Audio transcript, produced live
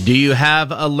Do you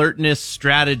have alertness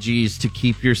strategies to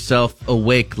keep yourself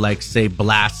awake, like, say,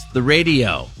 blast the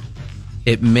radio?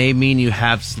 It may mean you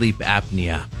have sleep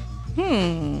apnea.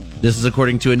 This is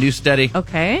according to a new study.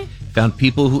 Okay. Found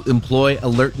people who employ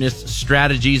alertness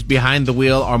strategies behind the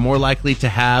wheel are more likely to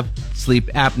have sleep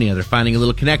apnea. They're finding a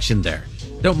little connection there.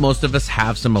 Don't most of us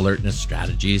have some alertness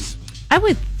strategies? I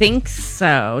would think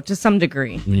so, to some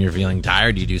degree. When you're feeling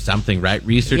tired, you do something, right?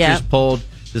 Researchers Yep. polled,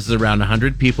 this is around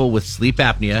 100 people with sleep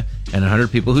apnea and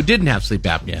 100 people who didn't have sleep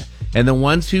apnea. And the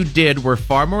ones who did were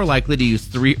far more likely to use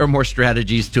 3 or more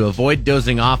strategies to avoid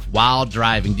dozing off while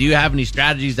driving. Do you have any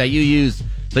strategies that you use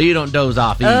so you don't doze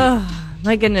off?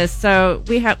 My goodness. So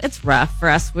it's rough for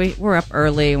us. We're up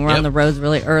early and we're on the roads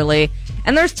really early.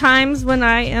 And there's times when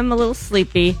I am a little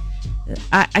sleepy.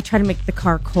 I try to make the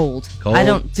car cold. I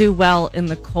don't do well in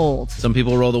the cold. Some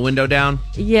people roll the window down.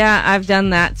 Yeah, I've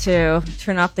done that too.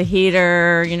 Turn off the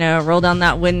heater, roll down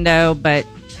that window, but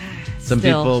Some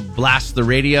still, people blast the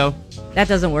radio. that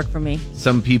doesn't work for me.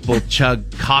 Some people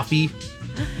chug coffee.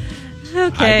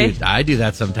 Okay. I do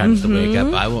that sometimes to wake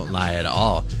up. I won't lie at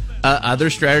all. Other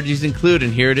strategies include,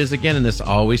 and here it is again, and this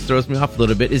always throws me off a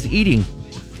little bit, is eating.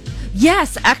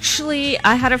 Yes, actually,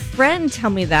 I had a friend tell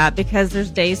me that because there's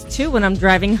days, too, when I'm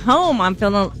driving home, I'm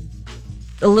feeling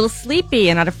a little sleepy,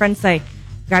 and I had a friend say,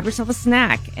 grab yourself a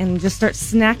snack and just start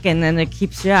snacking, and it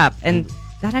keeps you up. And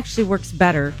that actually works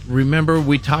better. Remember,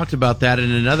 we talked about that,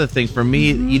 and another thing, for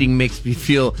me, eating makes me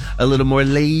feel a little more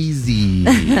lazy.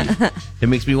 It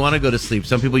makes me want to go to sleep.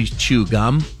 Some people chew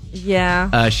gum,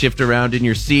 Yeah. shift around in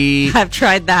your seat, I've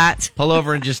tried that. pull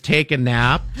over and just take a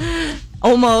nap.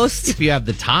 Almost. If you have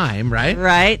the time, right?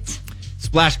 Right.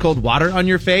 Splash cold water on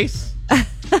your face.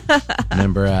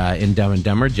 Remember in Dumb and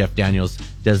Dumber, Jeff Daniels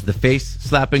does the face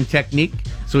slapping technique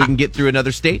so we can get through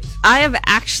another state. I have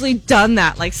actually done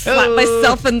that, like slap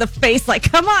myself in the face, like,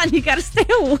 come on, you got to stay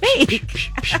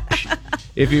awake.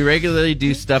 If you regularly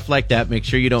do stuff like that, make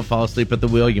sure you don't fall asleep at the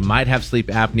wheel. You might have sleep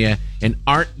apnea and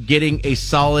aren't getting a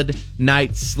solid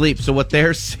night's sleep. So what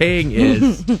they're saying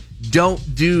is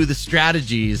don't do the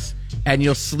strategies and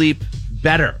you'll sleep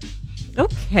better.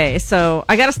 Okay, so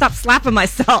I got to stop slapping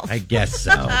myself. I guess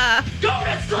so. Go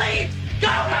to sleep! Go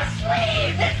to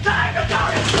sleep! It's time to go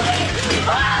to sleep!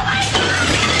 Oh my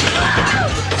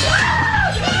God!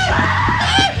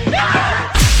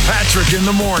 Patrick in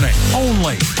the morning,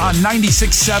 only on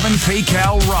 96.7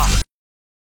 PayCal Rock.